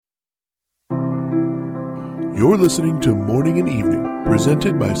You're listening to Morning and Evening,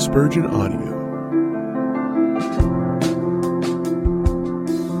 presented by Spurgeon Audio.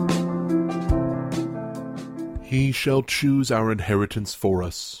 He shall choose our inheritance for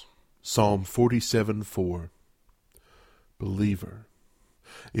us. Psalm 47:4. Believer,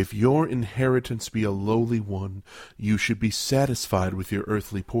 if your inheritance be a lowly one, you should be satisfied with your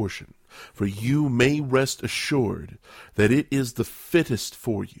earthly portion, for you may rest assured that it is the fittest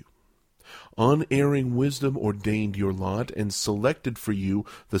for you. Unerring wisdom ordained your lot and selected for you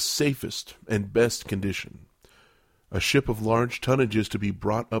the safest and best condition. A ship of large tonnage is to be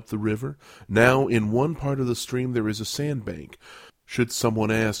brought up the river. Now in one part of the stream there is a sandbank. Should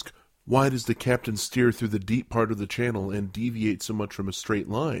someone ask, why does the captain steer through the deep part of the channel and deviate so much from a straight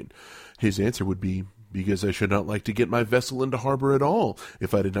line? His answer would be, because I should not like to get my vessel into harbor at all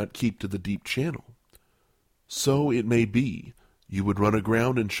if I did not keep to the deep channel. So it may be. You would run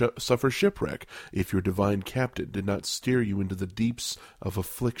aground and suffer shipwreck if your divine captain did not steer you into the deeps of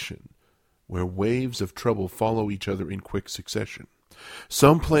affliction, where waves of trouble follow each other in quick succession.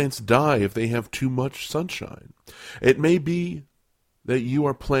 Some plants die if they have too much sunshine. It may be that you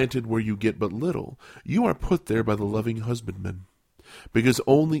are planted where you get but little. You are put there by the loving husbandman, because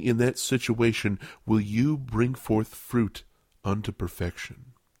only in that situation will you bring forth fruit unto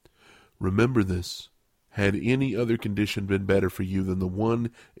perfection. Remember this. Had any other condition been better for you than the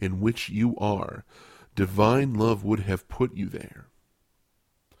one in which you are, divine love would have put you there.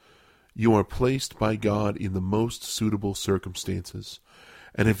 You are placed by God in the most suitable circumstances,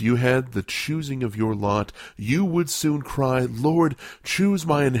 and if you had the choosing of your lot, you would soon cry, Lord, choose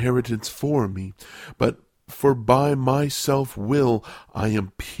my inheritance for me. But for by my self-will I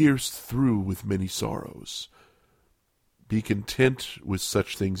am pierced through with many sorrows. Be content with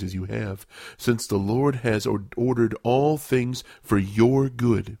such things as you have, since the Lord has ordered all things for your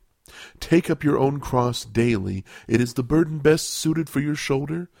good. Take up your own cross daily. It is the burden best suited for your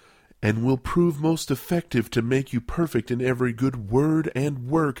shoulder, and will prove most effective to make you perfect in every good word and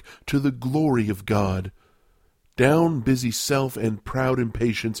work to the glory of God. Down busy self and proud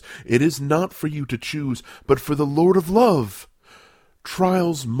impatience, it is not for you to choose, but for the Lord of love.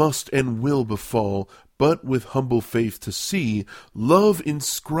 Trials must and will befall, but with humble faith to see love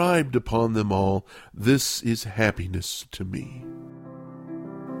inscribed upon them all. This is happiness to me.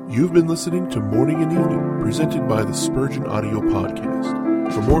 You've been listening to Morning and Evening, presented by the Spurgeon Audio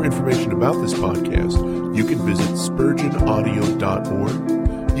Podcast. For more information about this podcast, you can visit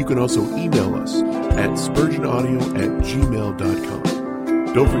spurgeonaudio.org. You can also email us at spurgeonaudio@gmail.com.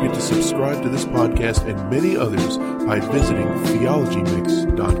 Don't forget to subscribe to this podcast and many others by visiting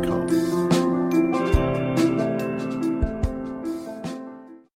theologymix.com.